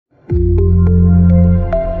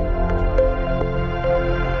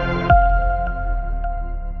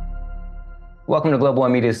Welcome to Global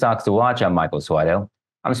One Media Stocks to Watch. I'm Michael Swado.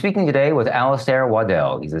 I'm speaking today with Alistair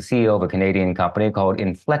Waddell. He's the CEO of a Canadian company called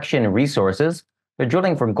Inflection Resources. They're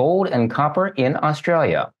drilling for gold and copper in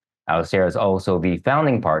Australia. Alistair is also the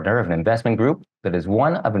founding partner of an investment group that is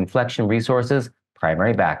one of Inflection Resources'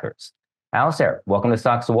 primary backers. Alistair, welcome to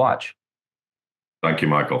Stocks to Watch. Thank you,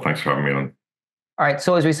 Michael. Thanks for having me on. All right,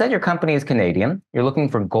 so as we said, your company is Canadian. You're looking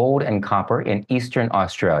for gold and copper in Eastern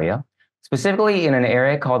Australia, specifically in an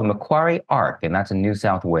area called the Macquarie Arc, and that's in New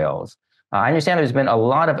South Wales. I understand there's been a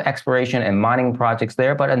lot of exploration and mining projects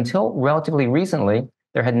there, but until relatively recently,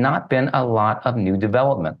 there had not been a lot of new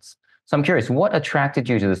developments. So I'm curious, what attracted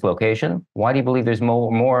you to this location? Why do you believe there's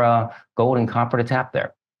more gold and copper to tap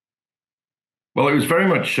there? Well, it was very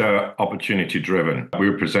much opportunity driven. We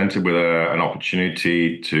were presented with an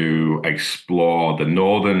opportunity to explore the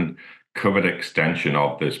northern covered extension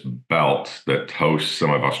of this belt that hosts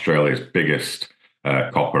some of Australia's biggest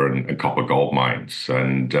copper and copper gold mines.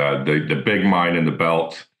 And the big mine in the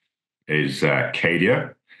belt is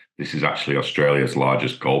Cadia. This is actually Australia's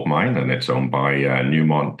largest gold mine, and it's owned by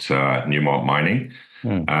Newmont Mining.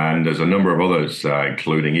 And there's a number of others,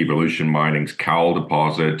 including Evolution Mining's Cowell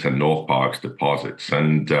deposit and North Park's deposits.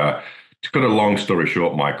 And to cut a long story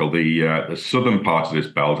short, Michael, the southern part of this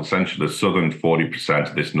belt, essentially the southern 40%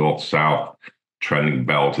 of this north-south trending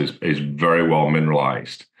belt is very well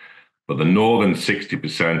mineralized. But the northern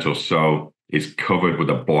 60% or so is covered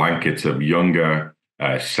with a blanket of younger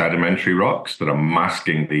sedimentary rocks that are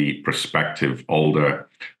masking the prospective older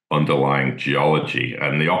underlying geology.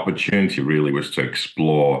 And the opportunity really was to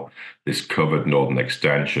explore this covered northern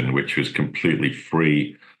extension, which was completely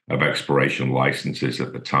free of exploration licenses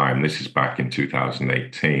at the time. This is back in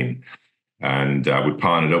 2018. And we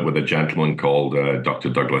partnered up with a gentleman called Dr.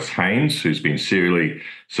 Douglas Haynes, who's been serially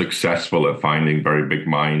successful at finding very big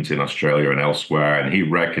mines in Australia and elsewhere. And he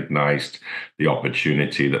recognized the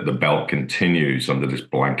opportunity that the belt continues under this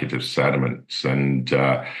blanket of sediments. And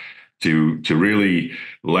to really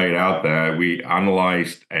lay it out there, we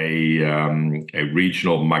analyzed a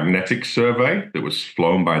regional magnetic survey that was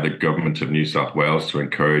flown by the government of New South Wales to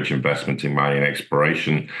encourage investment in mining and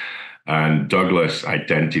exploration. And Douglas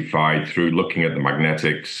identified, through looking at the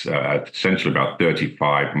magnetics, essentially about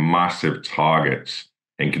 35 massive targets,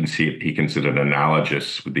 and he considered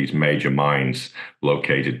analogous with these major mines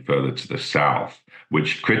located further to the south,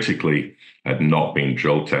 which critically had not been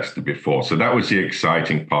drill tested before. So that was the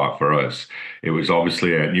exciting part for us. It was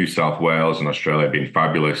obviously New South Wales and Australia being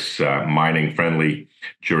fabulous mining-friendly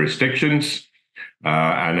jurisdictions,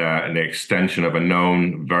 and an extension of a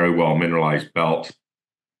known, very well mineralized belt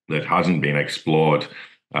that hasn't been explored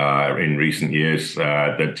in recent years,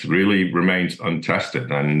 that really remains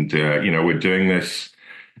untested. And we're doing this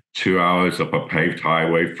 2 hours up a paved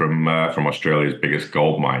highway from Australia's biggest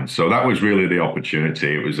gold mine. So that was really the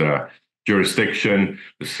opportunity. It was a jurisdiction,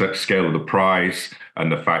 the scale of the prize,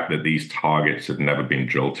 and the fact that these targets had never been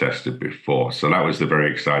drill tested before. So that was the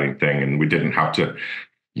very exciting thing, and we didn't have to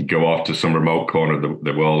go off to some remote corner of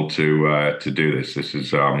the world to do this. This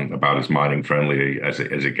is about as mining friendly as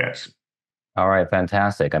it gets. All right,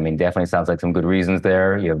 fantastic. I mean, definitely sounds like some good reasons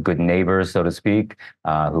there. You have good neighbors, so to speak,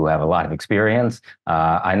 who have a lot of experience.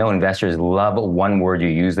 I know investors love one word you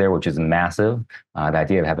use there, which is massive. The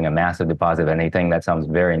idea of having a massive deposit of anything, that sounds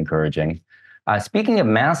very encouraging. Speaking of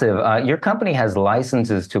massive, your company has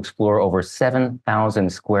licenses to explore over 7,000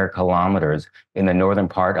 square kilometers in the northern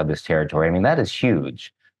part of this territory. I mean, that is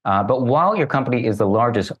huge. But while your company is the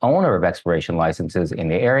largest owner of exploration licenses in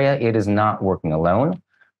the area, it is not working alone.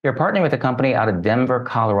 You're partnering with a company out of Denver,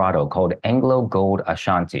 Colorado called AngloGold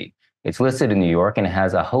Ashanti. It's listed in New York and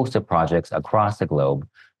has a host of projects across the globe.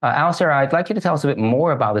 Alistair, I'd like you to tell us a bit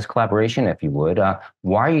more about this collaboration, if you would.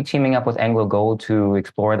 Why are you teaming up with AngloGold to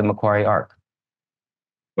explore the Macquarie Arc?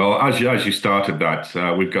 Well, as you started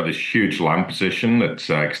that, we've got this huge land position that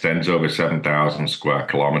extends over 7,000 square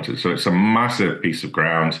kilometers. So it's a massive piece of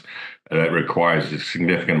ground that requires a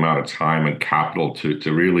significant amount of time and capital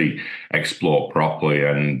to really explore properly.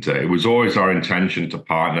 And it was always our intention to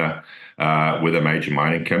partner with a major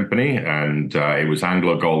mining company. And it was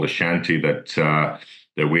AngloGold Ashanti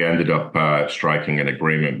that we ended up striking an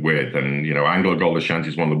agreement with. And, AngloGold Ashanti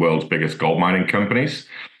is one of the world's biggest gold mining companies.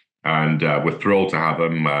 And we're thrilled to have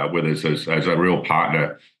them with us as a real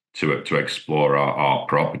partner to explore our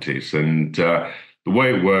properties. And the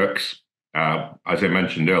way it works, as I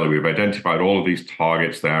mentioned earlier, we've identified all of these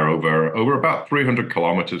targets there over about 300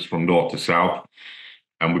 kilometers from north to south.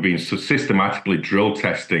 And we've been systematically drill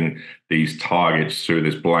testing these targets through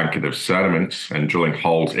this blanket of sediments and drilling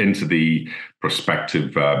holes into the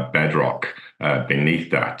prospective bedrock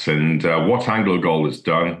beneath that. And what AngloGold has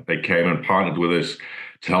done, they came and partnered with us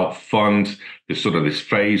to help fund this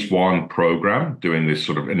phase one program, doing this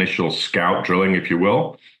sort of initial scout drilling, if you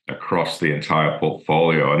will, across the entire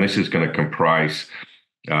portfolio. And this is going to comprise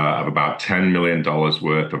of about $10 million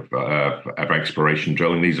worth of exploration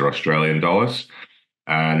drilling. These are Australian dollars.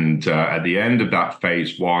 And at the end of that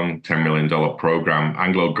phase one $10 million program,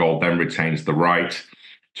 AngloGold then retains the right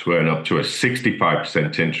to earn up to a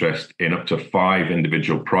 65% interest in up to 5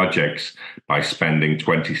 individual projects by spending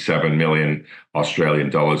 27 million Australian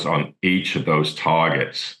dollars on each of those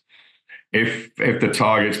targets. If the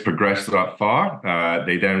targets progress that far,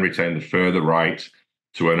 they then retain the further right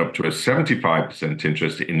to earn up to a 75%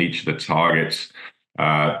 interest in each of the targets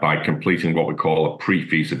by completing what we call a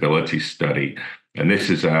pre-feasibility study. And this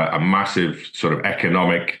is a massive sort of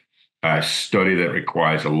economic study that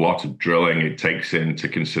requires a lot of drilling. It takes into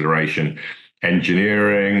consideration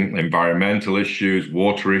engineering, environmental issues,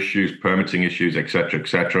 water issues, permitting issues, et cetera, et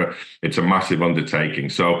cetera. It's a massive undertaking.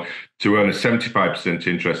 So to earn a 75%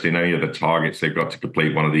 interest in any of the targets, they've got to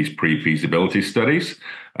complete one of these pre-feasibility studies.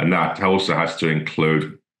 And that also has to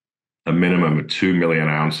include a minimum of 2 million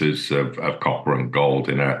ounces of copper and gold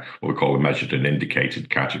in what we call a measured and indicated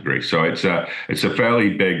category. So it's a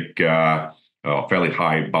fairly big, fairly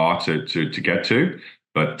high bar to get to.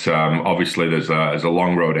 But obviously, there's a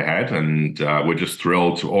long road ahead, and we're just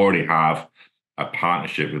thrilled to already have a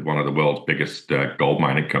partnership with one of the world's biggest gold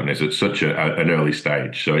mining companies at such an early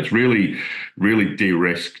stage. So it's really, really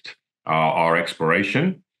de-risked our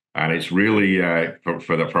exploration, and it's really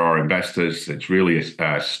for our investors, it's really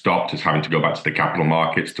stopped us having to go back to the capital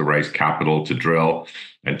markets to raise capital to drill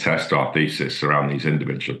and test our thesis around these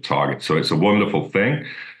individual targets. So it's a wonderful thing.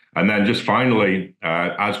 And then just finally,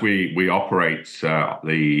 as we operate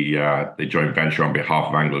the joint venture on behalf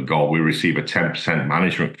of AngloGold, we receive a 10%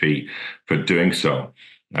 management fee for doing so.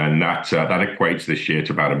 And that equates this year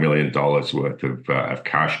to about $1 million worth of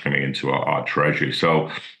cash coming into our treasury.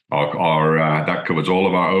 So that covers all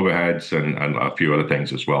of our overheads and a few other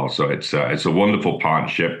things as well. So it's a wonderful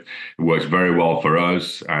partnership. It works very well for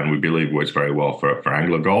us, and we believe it works very well for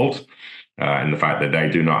AngloGold. And the fact that they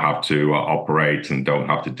do not have to operate and don't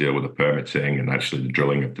have to deal with the permitting and actually the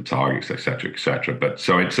drilling of the targets, et cetera, et cetera. But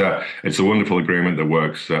so it's a wonderful agreement that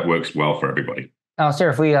works well for everybody. Alistair,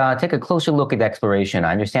 if we take a closer look at exploration,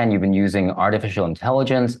 I understand you've been using artificial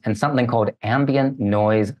intelligence and something called ambient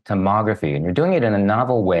noise tomography, and you're doing it in a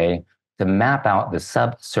novel way to map out the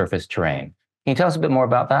subsurface terrain. Can you tell us a bit more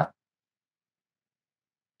about that?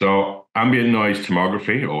 So ambient noise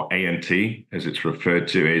tomography, or ANT, as it's referred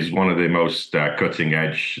to, is one of the most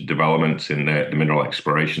cutting-edge developments in the mineral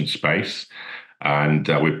exploration space. And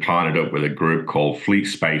we've partnered up with a group called Fleet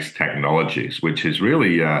Space Technologies, which is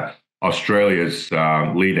really Australia's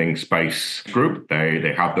leading space group.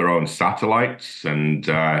 They have their own satellites, and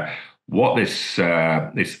what this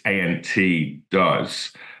ANT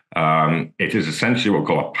does, it is essentially what we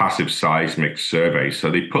call a passive seismic survey. So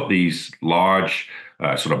they put these large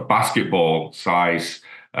sort of basketball size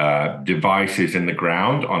devices in the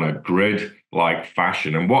ground on a grid-like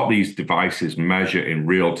fashion. And what these devices measure in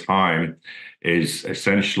real time is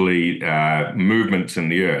essentially movements in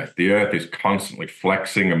the earth. The earth is constantly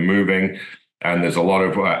flexing and moving, and there's a lot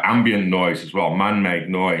of ambient noise as well, man-made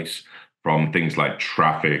noise from things like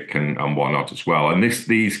traffic and whatnot as well. And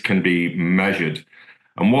these can be measured.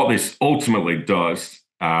 And what this ultimately does,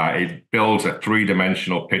 it builds a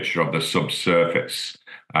three-dimensional picture of the subsurface.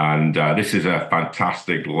 And this is a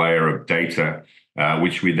fantastic layer of data,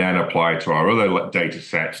 which we then apply to our other data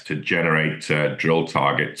sets to generate drill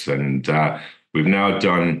targets. And we've now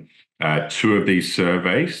done 2 of these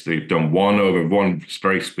surveys. We've done one over one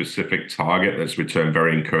very specific target that's returned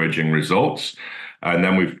very encouraging results. And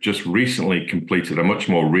then we've just recently completed a much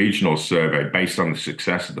more regional survey based on the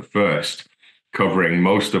success of the first, covering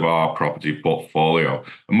most of our property portfolio,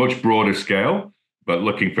 a much broader scale, but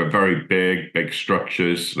looking for very big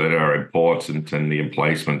structures that are important in the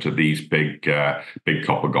emplacement of these big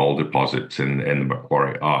copper gold deposits in the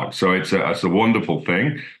Macquarie Arc. So it's a wonderful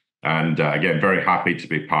thing. And again, very happy to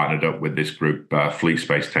be partnered up with this group, Fleet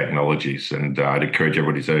Space Technologies. And I'd encourage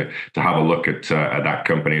everybody to have a look at that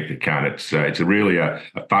company if you can. It's really a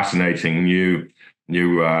fascinating new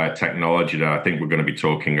technology that I think we're going to be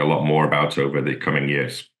talking a lot more about over the coming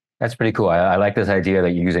years. That's pretty cool. I like this idea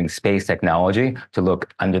that you're using space technology to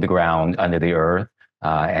look under the ground, under the earth,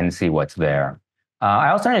 and see what's there. I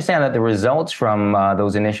also understand that the results from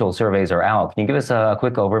those initial surveys are out. Can you give us a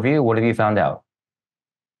quick overview? What have you found out?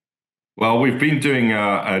 Well, we've been doing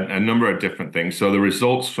a number of different things. So the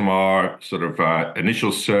results from our sort of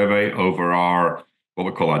initial survey over our what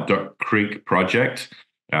we call our Duck Creek project.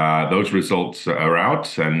 Those results are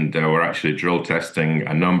out, and we're actually drill testing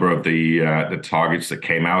a number of the targets that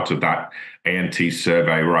came out of that ANT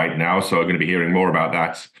survey right now. So we're going to be hearing more about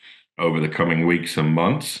that over the coming weeks and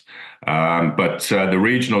months. But the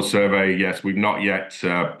regional survey, yes, we've not yet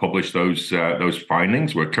published those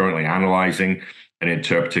findings. We're currently analysing and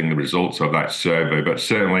interpreting the results of that survey. But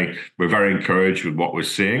certainly, we're very encouraged with what we're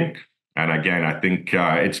seeing. And again, I think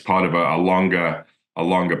it's part of a longer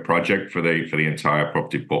project for the entire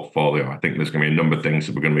property portfolio. I think there's going to be a number of things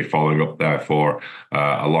that we're going to be following up there for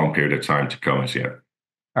a long period of time to come as yet.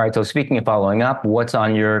 All right. So speaking of following up, what's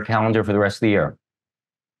on your calendar for the rest of the year?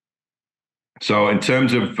 So in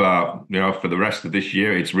terms of for the rest of this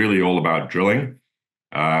year, it's really all about drilling.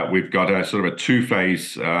 We've got a sort of a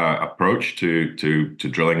two-phase approach to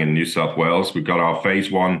drilling in New South Wales. We've got our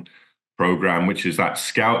phase one program, which is that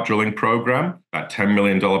scout drilling program, that $10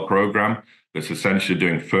 million program that's essentially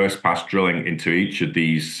doing first pass drilling into each of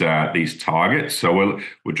these targets. So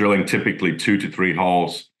we're drilling typically 2 to 3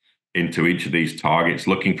 holes into each of these targets,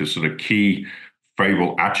 looking for sort of key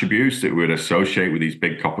favorable attributes that we would associate with these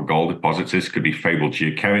big copper gold deposits. This could be favorable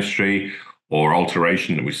geochemistry or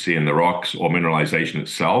alteration that we see in the rocks or mineralization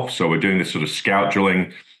itself. So we're doing this sort of scout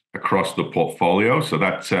drilling across the portfolio. So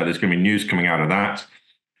that's there's going to be news coming out of that.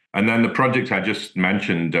 And then the project I just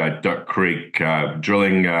mentioned, Duck Creek,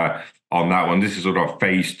 drilling on that one. This is sort of a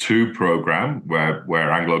phase 2 program where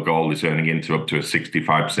AngloGold is earning into up to a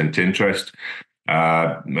 65% interest.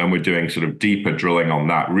 And we're doing sort of deeper drilling on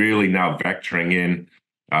that, really now vectoring in,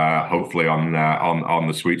 hopefully on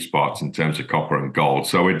the sweet spots in terms of copper and gold.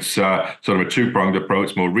 So it's sort of a two-pronged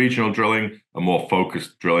approach, more regional drilling and more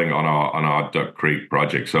focused drilling on our Duck Creek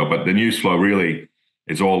project. So, but the news flow really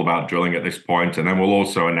is all about drilling at this point, and then we'll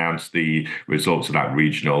also announce the results of that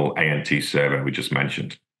regional ANT survey we just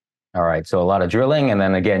mentioned. All right, so a lot of drilling, and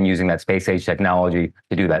then again using that space age technology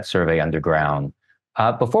to do that survey underground.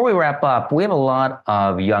 Before we wrap up, we have a lot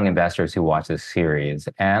of young investors who watch this series,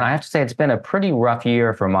 and I have to say it's been a pretty rough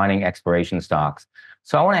year for mining exploration stocks.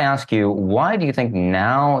 So I want to ask you, why do you think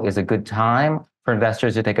now is a good time for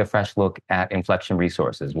investors to take a fresh look at Inflection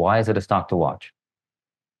Resources? Why is it a stock to watch?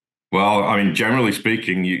 Well, I mean, generally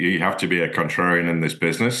speaking, you have to be a contrarian in this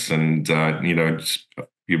business, and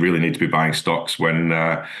you really need to be buying stocks when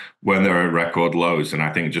they're at record lows. And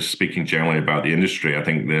I think just speaking generally about the industry, I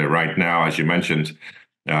think right now, as you mentioned,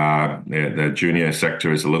 the junior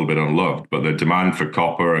sector is a little bit unloved, but the demand for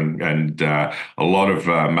copper and a lot of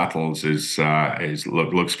metals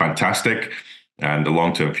looks fantastic, and the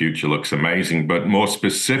long-term future looks amazing. But more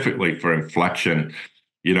specifically for Inflection,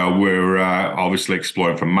 we're obviously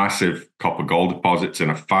exploring for massive copper gold deposits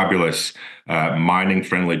in a fabulous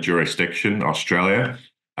mining-friendly jurisdiction, Australia.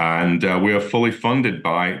 And we are fully funded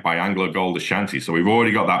by AngloGold Ashanti. So we've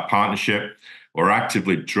already got that partnership. We're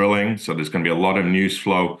actively drilling. So there's going to be a lot of news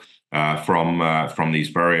flow from these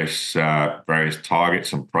various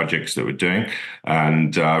targets and projects that we're doing.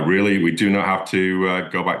 And really, we do not have to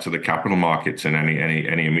go back to the capital markets in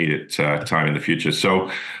any immediate time in the future.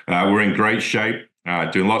 So we're in great shape.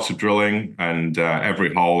 Doing lots of drilling, and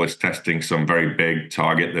every hole is testing some very big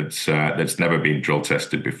target that's never been drill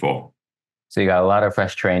tested before. So you got a lot of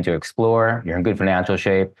fresh terrain to explore, you're in good financial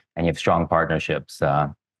shape, and you have strong partnerships.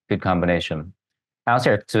 Good combination.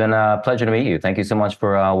 Alistair, it's been a pleasure to meet you. Thank you so much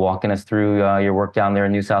for walking us through your work down there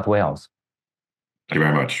in New South Wales. Thank you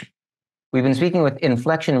very much. We've been speaking with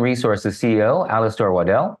Inflection Resources CEO, Alistair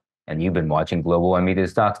Waddell, and you've been watching Global One Media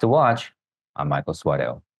Stocks to Watch. I'm Michael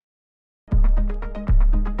Swado.